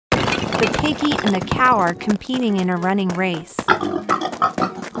The piggy and the cow are competing in a running race.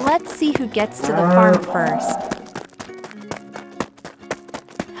 Let's see who gets to the farm first.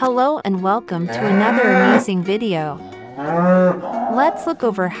 Hello and welcome to another amusing video. Let's look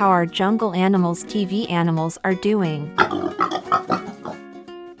over how our Jungle Animals TV animals are doing.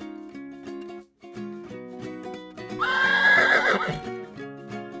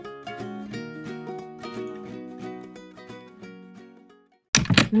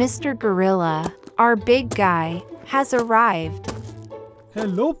 Mr. Gorilla, our big guy, has arrived.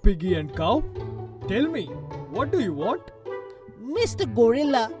 Hello, piggy and cow. Tell me, what do you want? Mr.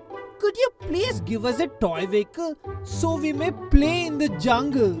 Gorilla, could you please give us a toy vehicle so we may play in the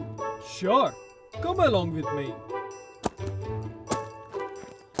jungle? Sure, come along with me.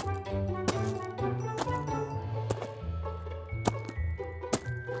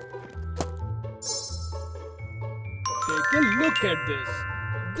 Take a look at this.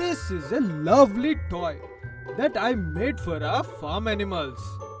 This is a lovely toy that I made for our farm animals.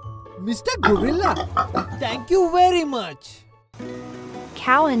 Mr. Gorilla, thank you very much.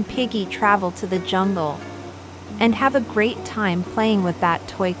 Cow and Piggy travel to the jungle and have a great time playing with that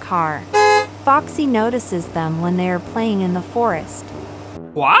toy car. Foxy notices them when they are playing in the forest.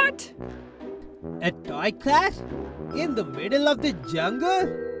 What? A toy car? In the middle of the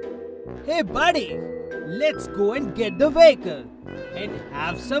jungle? Hey buddy, let's go and get the vehicle and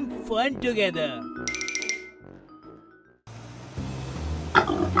have some fun together.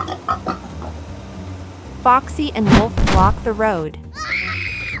 Foxy and Wolf block the road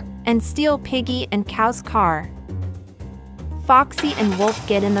and steal Piggy and Cow's car. Foxy and Wolf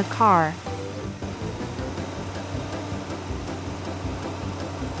get in the car.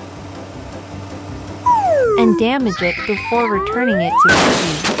 And damage it before returning it to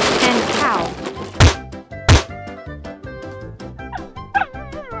Piggy and Cow.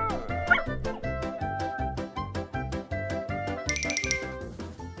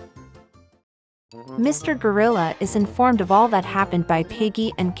 Mr. Gorilla is informed of all that happened by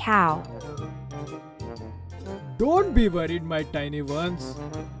Piggy and Cow. Don't be worried, my tiny ones.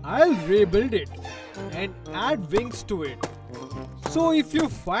 I'll rebuild it and add wings to it. So if you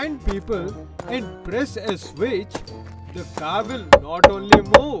find people and press a switch, the car will not only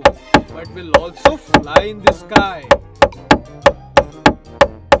move but will also fly in the sky.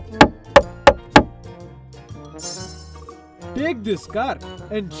 Take this car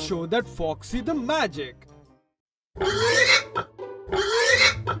and show that Foxy the magic.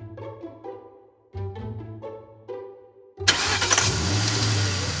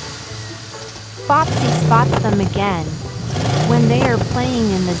 Foxy spots them again when they are playing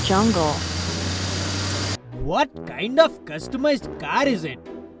in the jungle. What kind of customized car is it?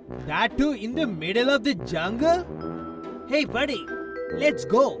 That too in the middle of the jungle? Hey buddy, let's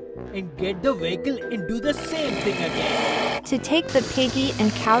go and get the vehicle and do the same thing again. To take the Piggy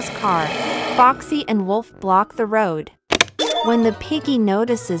and Cow's car, Foxy and Wolf block the road. When the Piggy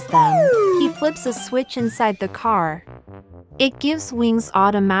notices them, he flips a switch inside the car. It gives wings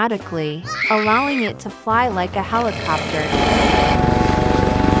automatically, allowing it to fly like a helicopter.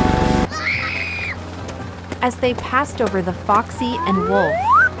 As they passed over the Foxy and Wolf,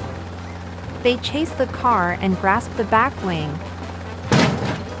 they chase the car and grasp the back wing.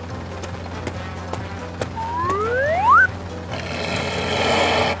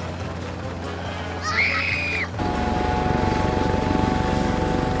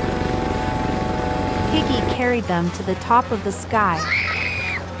 Piggy carried them to the top of the sky.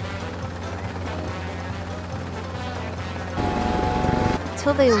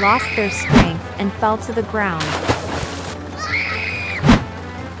 Till they lost their strength and fell to the ground.